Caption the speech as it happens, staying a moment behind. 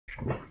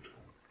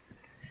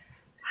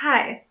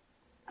Hi.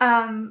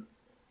 I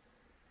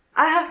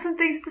have some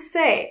things to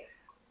say.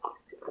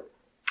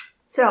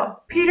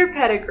 So, Peter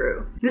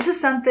Pettigrew. This is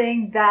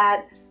something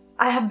that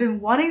I have been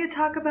wanting to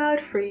talk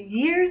about for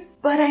years,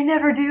 but I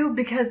never do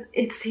because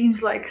it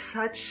seems like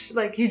such,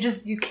 like,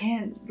 you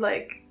can't,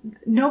 like,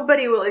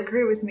 nobody will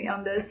agree with me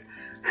on this.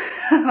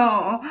 And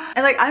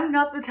like, I'm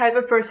not the type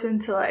of person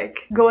to like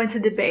go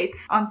into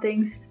debates on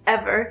things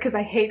ever because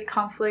I hate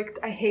conflict.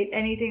 I hate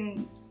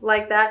anything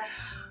like that.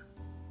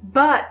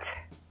 But,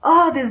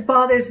 oh, this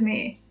bothers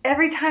me.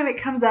 Every time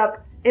it comes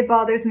up, it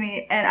bothers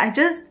me, and I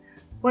just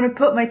want to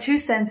put my 2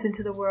 cents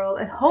into the world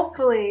and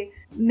hopefully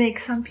make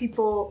some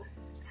people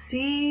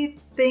see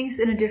things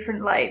in a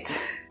different light.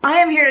 I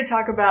am here to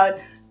talk about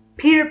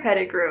Peter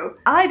Pettigrew.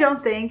 I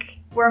don't think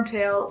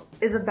Wormtail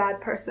is a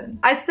bad person.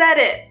 I said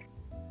it!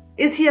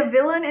 Is he a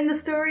villain in the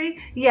story?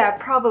 Yeah,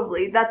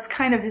 probably. That's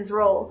kind of his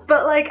role.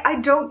 But like, I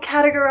don't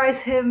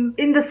categorize him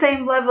in the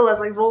same level as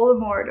like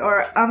Voldemort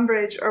or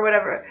Umbridge or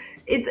whatever.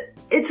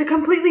 It's a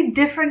completely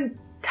different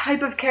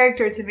type of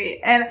character to me,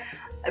 and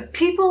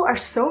people are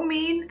so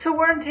mean to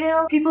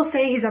Wormtail. People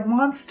say he's a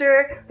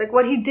monster, like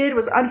what he did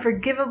was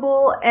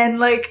unforgivable, and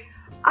like,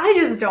 I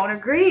just don't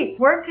agree.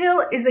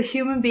 Wormtail is a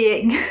human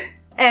being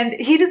and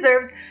he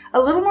deserves a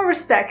little more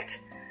respect.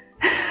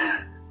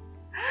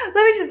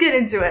 Let me just get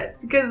into it,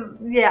 because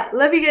yeah,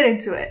 let me get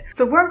into it.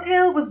 So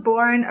Wormtail was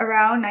born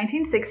around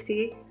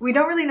 1960. We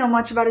don't really know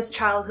much about his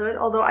childhood,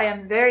 although I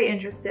am very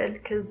interested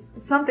because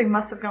something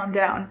must have gone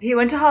down. He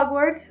went to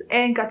Hogwarts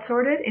and got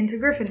sorted into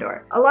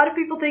Gryffindor. A lot of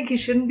people think he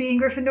shouldn't be in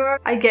Gryffindor.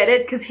 I get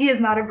it, because he is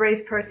not a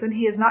brave person.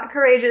 He is not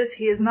courageous.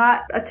 He is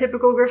not a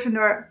typical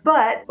Gryffindor.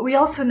 But we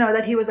also know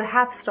that he was a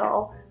hat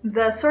stall.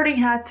 The sorting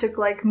hat took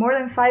like more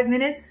than 5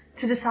 minutes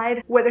to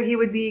decide whether he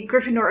would be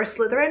Gryffindor or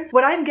Slytherin.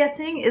 What I'm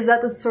guessing is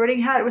that the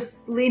sorting hat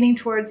was leaning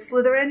towards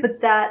Slytherin,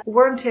 but that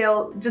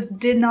Wormtail just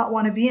did not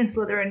want to be in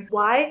Slytherin.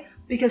 Why?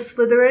 Because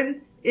Slytherin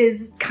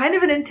is kind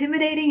of an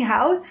intimidating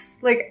house.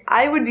 Like,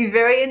 I would be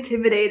very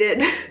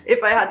intimidated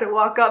if I had to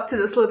walk up to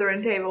the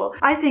Slytherin table.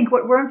 I think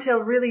what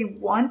Wormtail really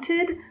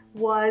wanted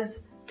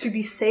was to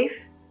be safe.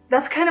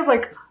 That's kind of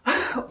like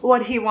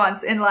what he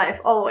wants in life,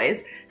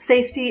 always.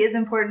 Safety is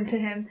important to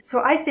him.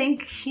 So I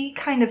think he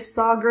kind of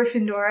saw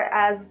Gryffindor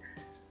as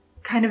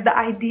kind of the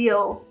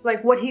ideal,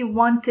 like what he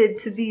wanted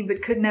to be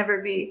but could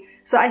never be.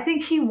 So I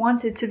think he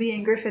wanted to be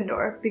in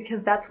Gryffindor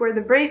because that's where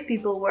the brave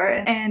people were,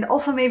 and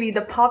also maybe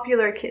the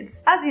popular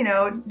kids. As you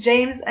know,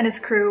 James and his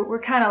crew were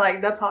kind of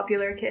like the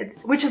popular kids,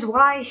 which is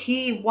why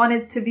he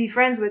wanted to be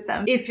friends with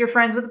them. If you're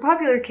friends with the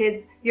popular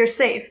kids, you're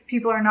safe.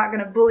 People are not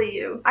gonna bully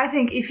you. I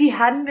think if he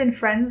hadn't been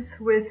friends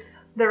with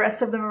the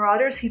rest of the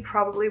Marauders, he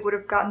probably would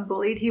have gotten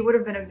bullied. He would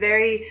have been a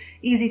very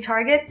easy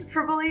target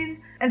for bullies.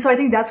 And so I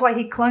think that's why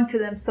he clung to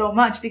them so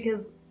much,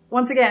 because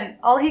once again,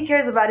 all he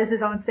cares about is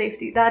his own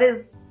safety. That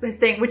is his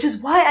thing, which is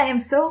why I am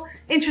so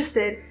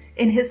interested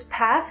in his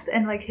past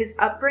and like his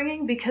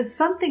upbringing, because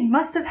something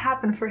must have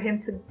happened for him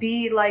to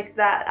be like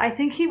that. I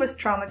think he was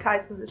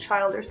traumatized as a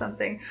child or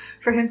something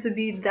for him to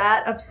be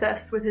that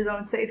obsessed with his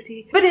own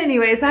safety. But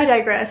anyways, I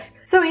digress.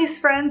 So he's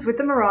friends with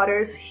the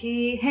Marauders.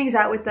 He hangs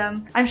out with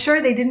them. I'm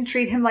sure they didn't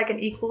treat him like an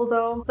equal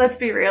though. Let's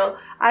be real.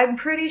 I'm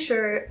pretty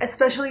sure,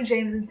 especially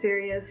James and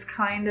Sirius,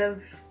 kind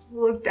of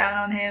looked down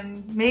on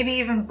him, maybe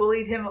even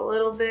bullied him a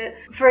little bit.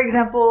 For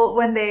example,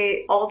 when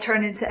they all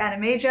turned into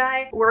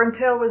Animagi,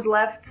 Wormtail was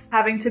left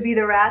having to be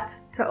the rat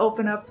to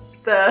open up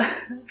the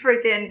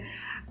freaking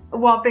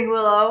Whomping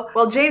Willow,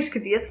 while James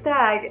could be a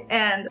stag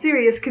and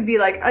Sirius could be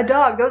like a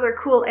dog. Those are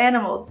cool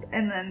animals.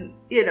 And then,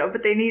 you know,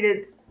 but they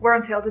needed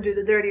Wormtail to do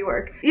the dirty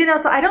work. You know,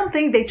 so I don't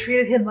think they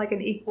treated him like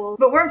an equal,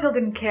 but Wormtail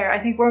didn't care. I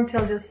think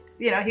Wormtail just,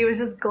 you know, he was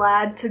just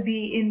glad to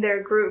be in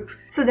their group.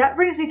 So that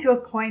brings me to a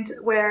point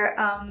where,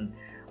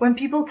 when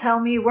people tell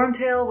me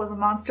Wormtail was a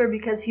monster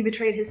because he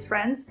betrayed his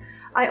friends,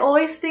 I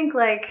always think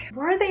like,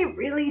 were they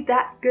really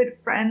that good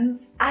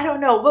friends? I don't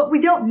know, but we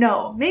don't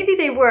know. Maybe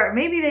they were.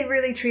 Maybe they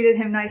really treated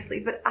him nicely,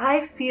 but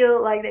I feel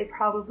like they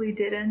probably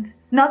didn't.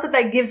 Not that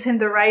that gives him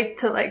the right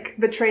to like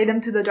betray them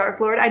to the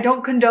Dark Lord. I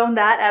don't condone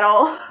that at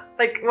all.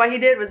 Like, what he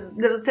did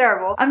was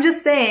terrible. I'm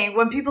just saying,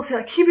 when people say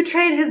like, he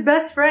betrayed his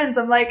best friends,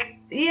 I'm like,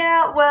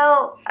 yeah,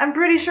 well, I'm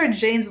pretty sure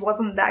James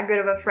wasn't that good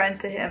of a friend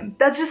to him.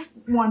 That's just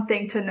one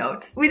thing to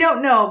note. We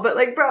don't know, but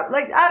like, bro,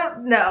 like, I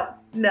don't know.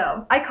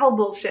 No, I call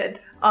bullshit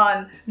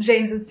on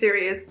James and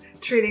Sirius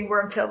treating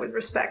Wormtail with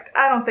respect.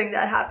 I don't think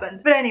that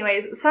happened. But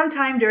anyways,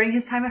 sometime during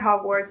his time at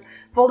Hogwarts,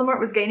 Voldemort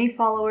was gaining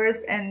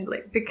followers and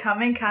like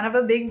becoming kind of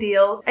a big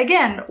deal.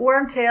 Again,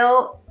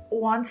 Wormtail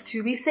wants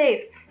to be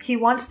safe. He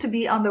wants to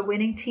be on the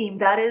winning team.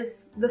 That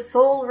is the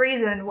sole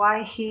reason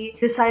why he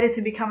decided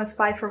to become a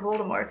spy for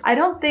Voldemort. I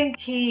don't think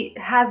he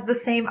has the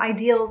same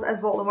ideals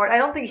as Voldemort. I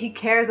don't think he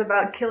cares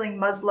about killing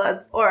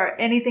mudbloods or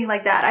anything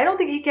like that. I don't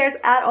think he cares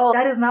at all.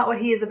 That is not what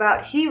he is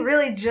about. He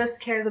really just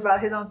cares about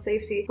his own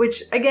safety,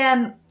 which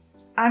again,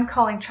 I'm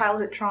calling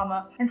childhood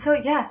trauma. And so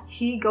yeah,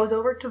 he goes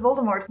over to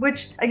Voldemort,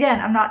 which again,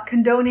 I'm not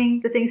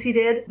condoning the things he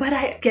did, but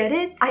I get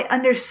it. I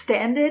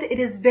understand it. It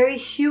is very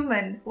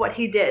human what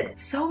he did.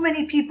 So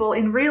many people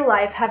in real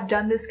life have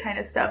done this kind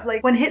of stuff.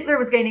 Like when Hitler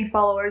was gaining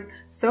followers,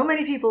 so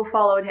many people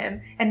followed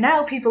him. And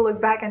now people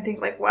look back and think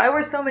like, why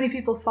were so many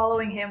people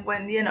following him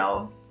when, you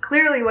know,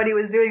 clearly what he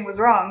was doing was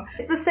wrong.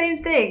 It's the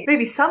same thing.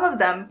 Maybe some of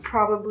them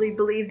probably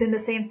believed in the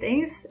same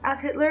things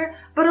as Hitler,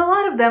 but a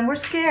lot of them were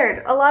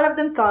scared. A lot of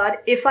them thought,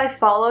 if I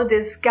follow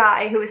this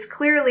guy who is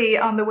clearly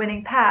on the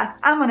winning path,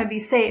 I'm gonna be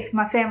safe.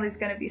 My family's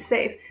gonna be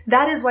safe.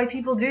 That is why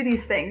people do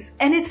these things.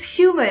 And it's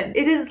human.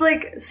 It is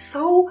like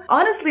so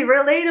honestly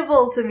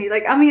relatable to me.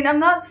 Like, I mean, I'm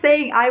not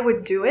saying I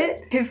would do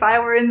it. If I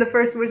were in the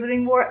First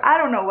Wizarding War, I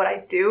don't know what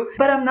I'd do,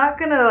 but I'm not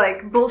gonna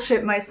like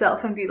bullshit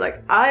myself and be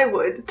like, I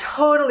would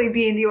totally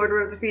be in the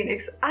Order of the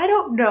Phoenix. I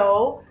don't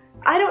know.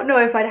 I don't know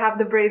if I'd have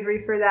the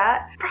bravery for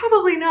that.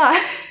 Probably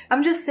not.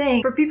 I'm just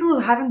saying, for people who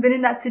haven't been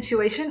in that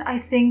situation, I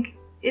think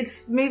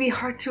it's maybe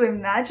hard to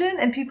imagine,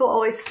 and people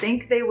always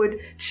think they would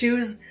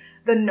choose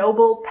the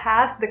noble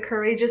path, the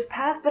courageous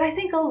path, but I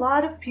think a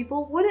lot of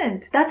people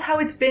wouldn't. That's how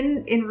it's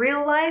been in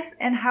real life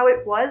and how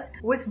it was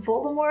with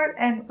Voldemort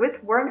and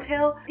with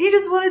Wormtail. He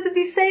just wanted to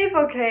be safe,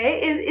 okay?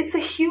 It's a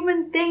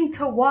human thing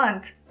to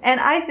want,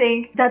 and I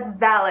think that's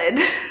valid.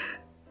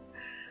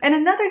 And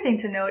another thing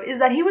to note is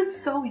that he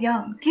was so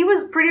young. He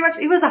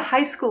was a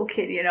high school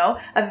kid, you know?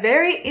 A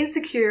very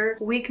insecure,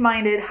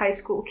 weak-minded high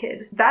school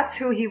kid. That's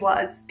who he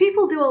was.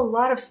 People do a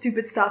lot of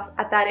stupid stuff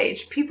at that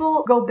age.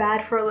 People go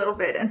bad for a little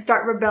bit and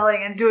start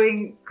rebelling and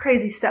doing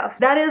crazy stuff.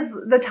 That is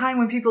the time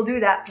when people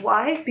do that.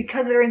 Why?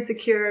 Because they're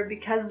insecure,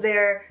 because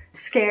they're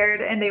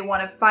scared and they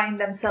want to find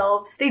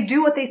themselves. They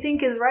do what they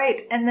think is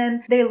right and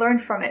then they learn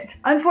from it.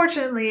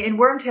 Unfortunately, in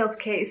Wormtail's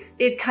case,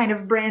 it kind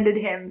of branded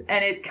him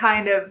and it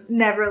kind of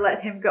never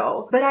let him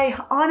go. But I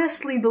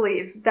honestly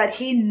believe that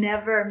he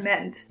never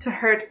meant to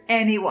hurt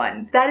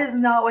anyone. That is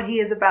not what he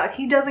is about.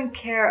 He doesn't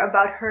care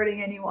about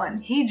hurting anyone.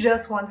 He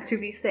just wants to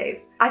be safe.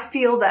 I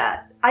feel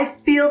that. I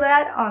feel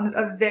that on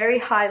a very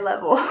high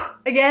level.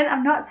 Again,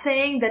 I'm not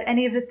saying that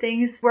any of the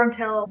things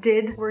Wormtail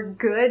did were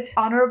good,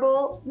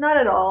 honorable, not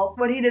at all.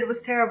 What he did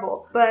was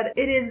terrible, but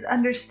it is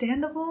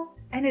understandable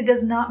and it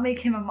does not make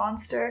him a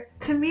monster.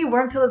 To me,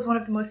 Wormtail is one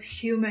of the most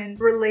human,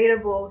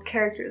 relatable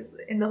characters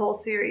in the whole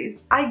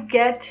series. I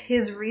get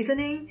his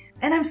reasoning,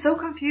 and I'm so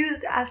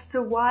confused as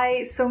to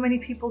why so many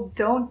people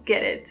don't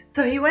get it.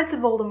 So he went to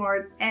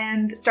Voldemort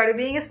and started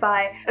being a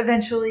spy,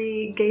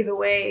 eventually gave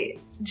away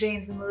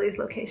James and Lily's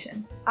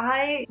location.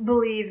 I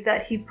believe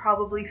that he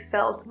probably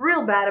felt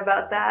real bad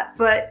about that,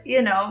 but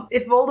you know,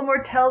 if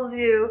Voldemort tells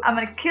you, I'm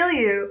gonna kill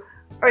you,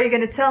 or you're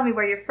gonna tell me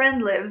where your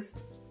friend lives,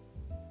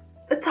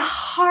 it's a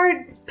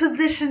hard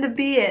position to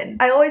be in.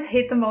 I always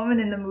hate the moment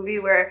in the movie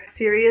where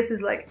Sirius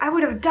is like, I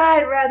would have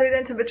died rather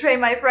than to betray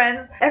my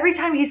friends. Every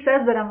time he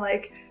says that, I'm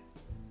like,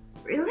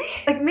 really?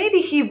 Like, maybe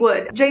he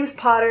would. James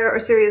Potter or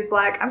Sirius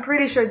Black, I'm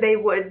pretty sure they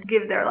would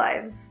give their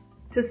lives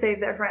to save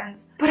their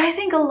friends. But I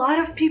think a lot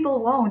of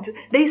people won't.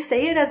 They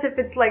say it as if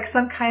it's like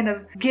some kind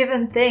of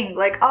given thing.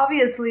 Like,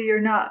 obviously you're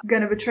not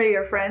gonna betray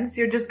your friends,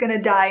 you're just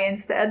gonna die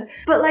instead.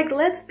 But like,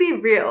 let's be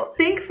real.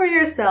 Think for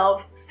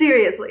yourself,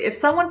 seriously, if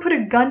someone put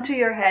a gun to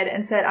your head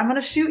and said, I'm gonna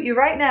shoot you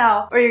right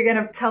now, or you're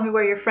gonna tell me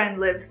where your friend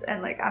lives,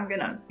 and like,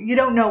 you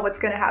don't know what's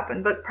gonna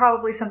happen, but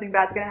probably something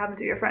bad's gonna happen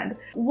to your friend.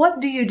 What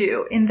do you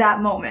do in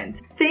that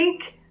moment?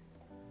 Think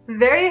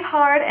very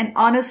hard and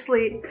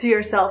honestly to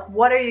yourself,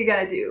 what are you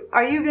gonna do?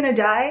 Are you gonna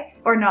die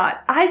or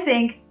not? I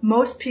think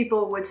most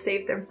people would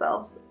save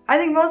themselves. I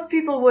think most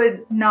people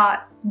would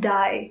not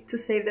die to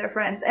save their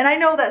friends. And I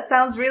know that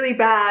sounds really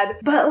bad,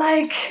 but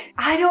like,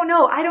 I don't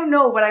know. I don't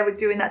know what I would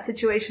do in that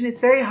situation. It's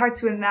very hard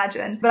to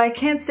imagine, but I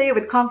can't say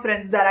with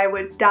confidence that I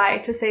would die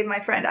to save my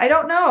friend. I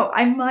don't know.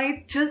 I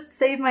might just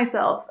save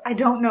myself. I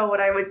don't know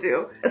what I would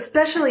do,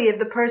 especially if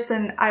the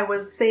person I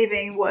was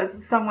saving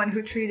was someone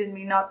who treated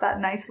me not that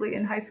nicely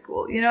in high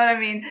school. You know what I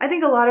mean? I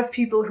think a lot of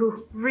people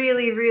who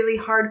really, really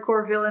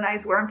hardcore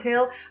villainize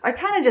Wormtail are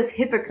kind of just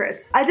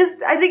hypocrites. I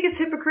think it's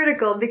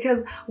hypocritical because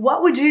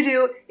what would you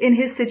do in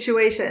his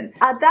situation?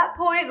 At that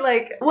point,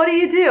 like, what do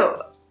you do?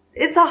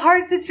 It's a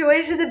hard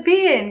situation to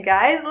be in,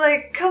 guys.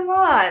 Like, come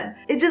on.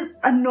 It just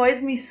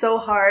annoys me so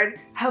hard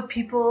how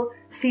people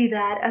see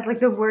that as like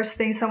the worst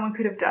thing someone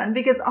could have done,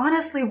 because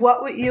honestly,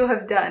 what would you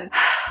have done?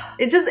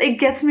 It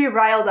gets me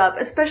riled up,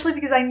 especially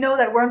because I know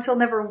that Wormtail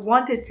never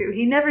wanted to.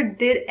 He never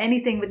did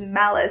anything with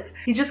malice.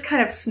 He just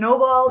kind of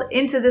snowballed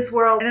into this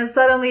world, and then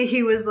suddenly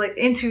he was like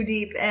in too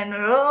deep and,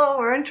 oh,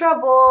 we're in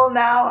trouble.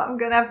 Now I'm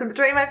gonna have to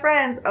betray my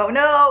friends. Oh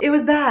no. It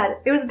was bad.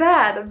 It was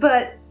bad,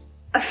 but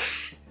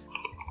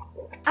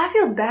I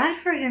feel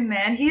bad for him,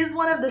 man. He is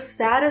one of the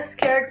saddest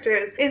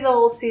characters in the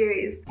whole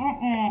series.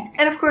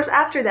 And of course,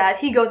 after that,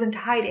 he goes into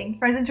hiding,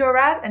 turns into a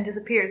rat, and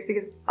disappears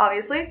because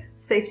obviously,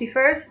 safety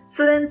first.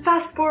 So then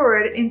fast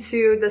forward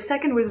into the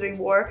Second Wizarding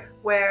War,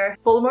 where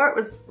Voldemort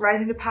was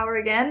rising to power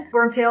again.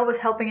 Wormtail was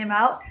helping him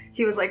out.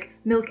 He was like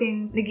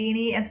milking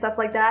Nagini and stuff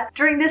like that.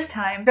 During this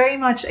time, very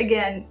much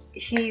again,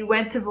 he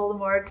went to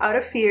Voldemort out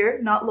of fear,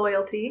 not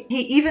loyalty.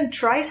 He even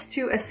tries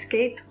to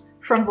escape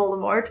from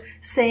Voldemort,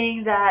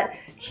 saying that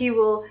he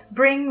will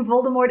bring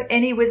Voldemort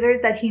any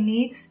wizard that he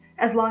needs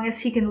as long as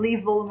he can leave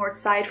Voldemort's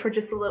side for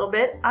just a little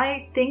bit.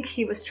 I think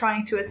he was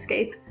trying to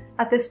escape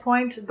at this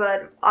point,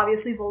 but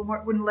obviously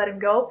Voldemort wouldn't let him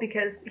go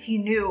because he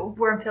knew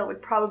Wormtail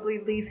would probably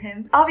leave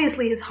him.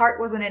 Obviously his heart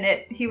wasn't in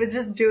it. He was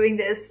just doing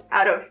this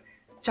out of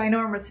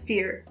ginormous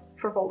fear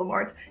for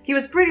Voldemort. He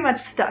was pretty much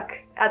stuck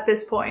at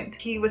this point.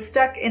 He was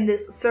stuck in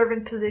this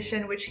servant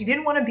position, which he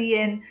didn't want to be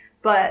in,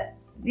 but,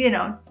 you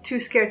know, too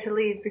scared to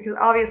leave because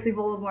obviously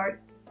Voldemort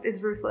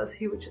is ruthless.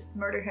 He would just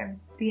murder him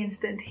the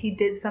instant he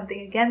did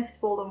something against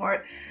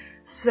Voldemort.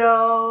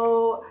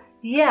 So,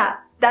 yeah,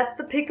 that's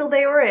the pickle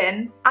they were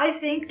in. I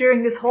think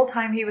during this whole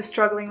time he was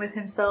struggling with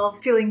himself,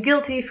 feeling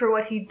guilty for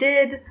what he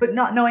did, but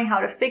not knowing how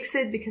to fix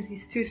it because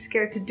he's too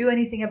scared to do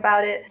anything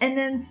about it. And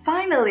then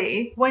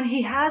finally, when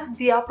he has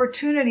the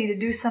opportunity to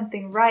do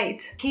something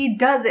right, he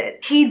does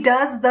it. He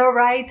does the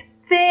right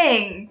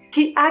thing.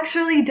 He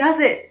actually does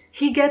it.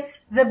 He gets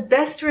the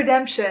best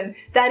redemption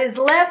that is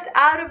left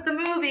out of the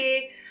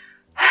movie.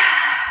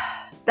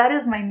 That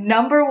is my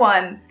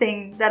 #1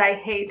 thing that I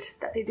hate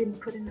that they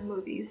didn't put in the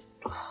movies.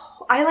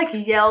 I like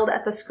yelled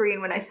at the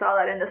screen when I saw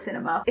that in the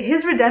cinema.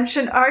 His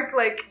redemption arc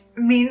like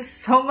means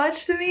so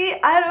much to me.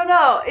 I don't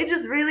know. It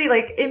just really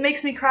like, it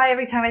makes me cry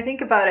every time I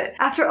think about it.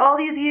 After all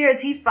these years,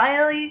 he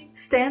finally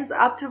stands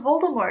up to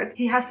Voldemort.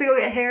 He has to go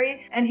get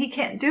Harry and he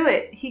can't do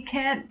it. He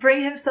can't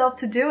bring himself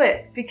to do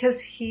it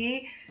because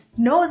he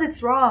knows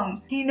it's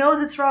wrong. He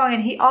knows it's wrong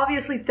and he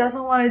obviously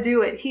doesn't want to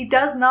do it. He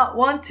does not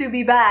want to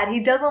be bad. He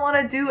doesn't want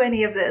to do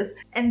any of this.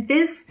 And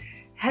this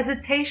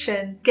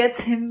hesitation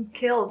gets him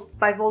killed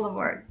by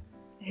Voldemort.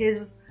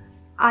 His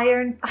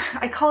iron,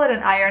 I call it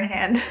an iron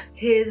hand.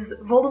 His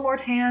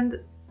Voldemort hand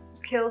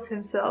kills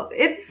himself.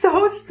 It's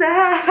so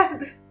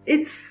sad.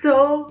 It's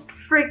so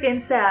freaking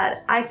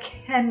sad. I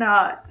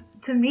cannot.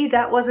 To me,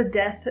 that was a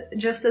death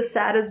just as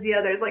sad as the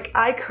others. Like,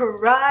 I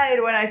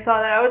cried when I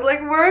saw that. I was like,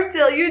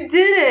 Wormtail, you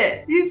did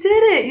it! You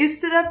did it! You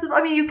stood up to,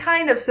 I mean, you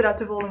kind of stood up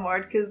to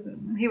Voldemort because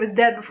he was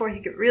dead before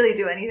he could really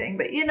do anything.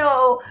 But you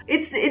know,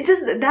 it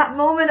just, that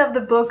moment of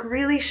the book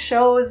really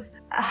shows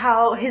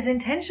how his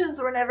intentions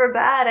were never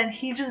bad and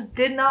he just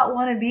did not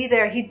want to be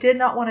there. He did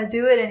not want to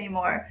do it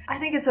anymore. I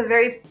think it's a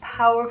very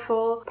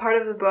powerful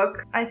part of the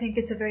book. I think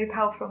it's a very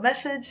powerful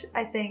message.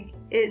 I think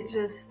it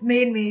just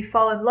made me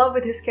fall in love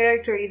with his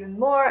character even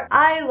more.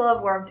 I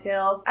love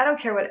Wormtail. I don't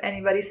care what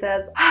anybody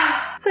says.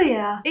 So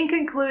yeah, in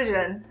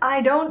conclusion,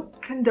 I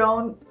don't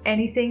condone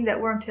anything that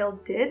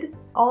Wormtail did.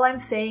 All I'm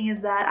saying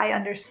is that I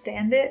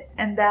understand it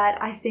and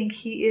that I think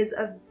he is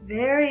a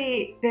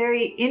very,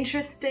 very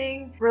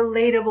interesting,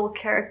 relatable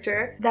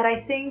character that I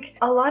think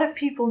a lot of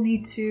people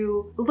need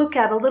to look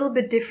at a little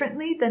bit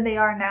differently than they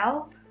are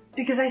now.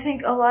 Because I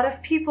think a lot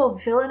of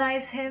people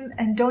villainize him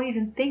and don't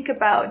even think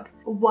about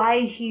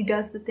why he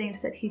does the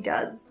things that he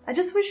does. I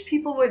just wish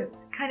people would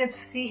kind of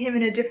see him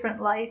in a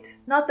different light.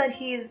 Not that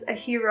he's a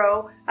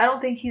hero. I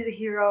don't think he's a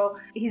hero.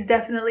 He's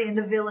definitely in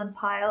the villain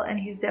pile and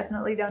he's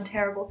definitely done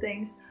terrible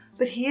things.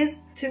 But he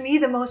is, to me,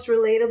 the most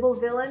relatable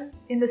villain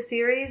in the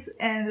series,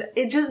 and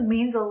it just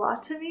means a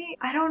lot to me.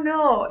 I don't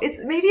know.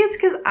 Maybe it's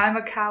because I'm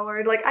a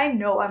coward. Like, I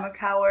know I'm a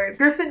coward.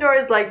 Gryffindor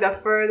is like the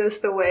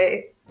furthest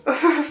away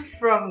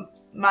from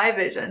my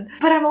vision.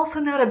 But I'm also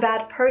not a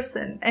bad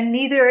person, and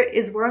neither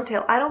is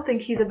Wormtail. I don't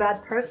think he's a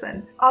bad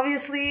person.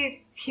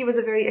 Obviously, he was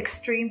a very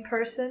extreme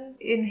person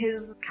in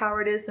his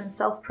cowardice and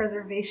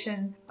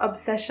self-preservation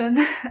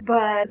obsession.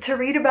 But to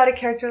read about a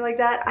character like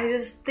that, I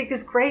just think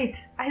is great.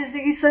 I just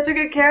think he's such a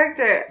good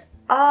character.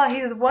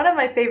 He's one of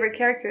my favorite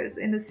characters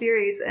in the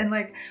series, and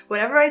like,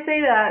 whenever I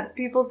say that,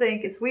 people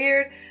think it's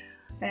weird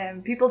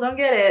and people don't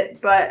get it,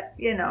 but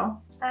you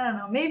know, I don't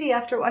know, maybe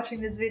after watching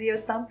this video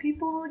some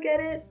people will get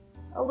it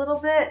a little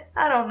bit.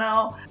 I don't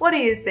know. What do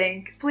you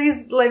think?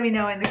 Please let me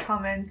know in the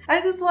comments.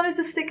 I just wanted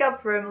to stick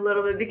up for him a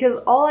little bit because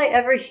all I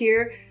ever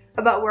hear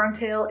about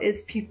Wormtail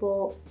is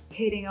people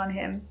hating on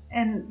him,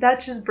 and that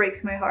just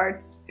breaks my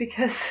heart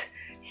because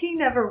he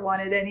never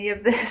wanted any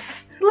of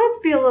this. Let's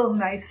be a little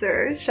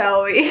nicer,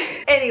 shall we?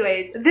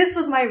 Anyways, this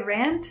was my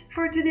rant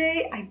for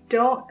today. I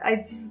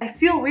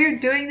feel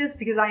weird doing this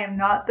because I am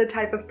not the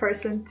type of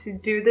person to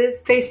do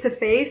this face to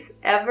face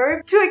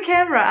ever. To a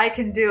camera, I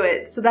can do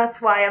it. So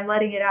that's why I'm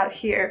letting it out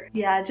here.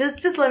 Yeah,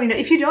 just let me know.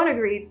 If you don't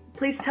agree,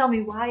 please tell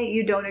me why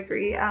you don't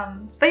agree.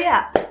 But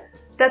yeah,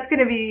 that's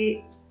gonna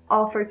be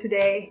all for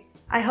today.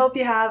 I hope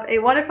you have a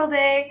wonderful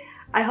day.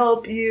 I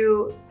hope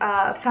you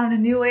found a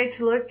new way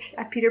to look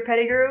at Peter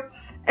Pettigrew,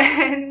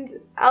 and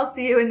I'll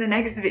see you in the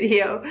next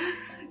video.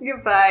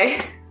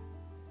 Goodbye.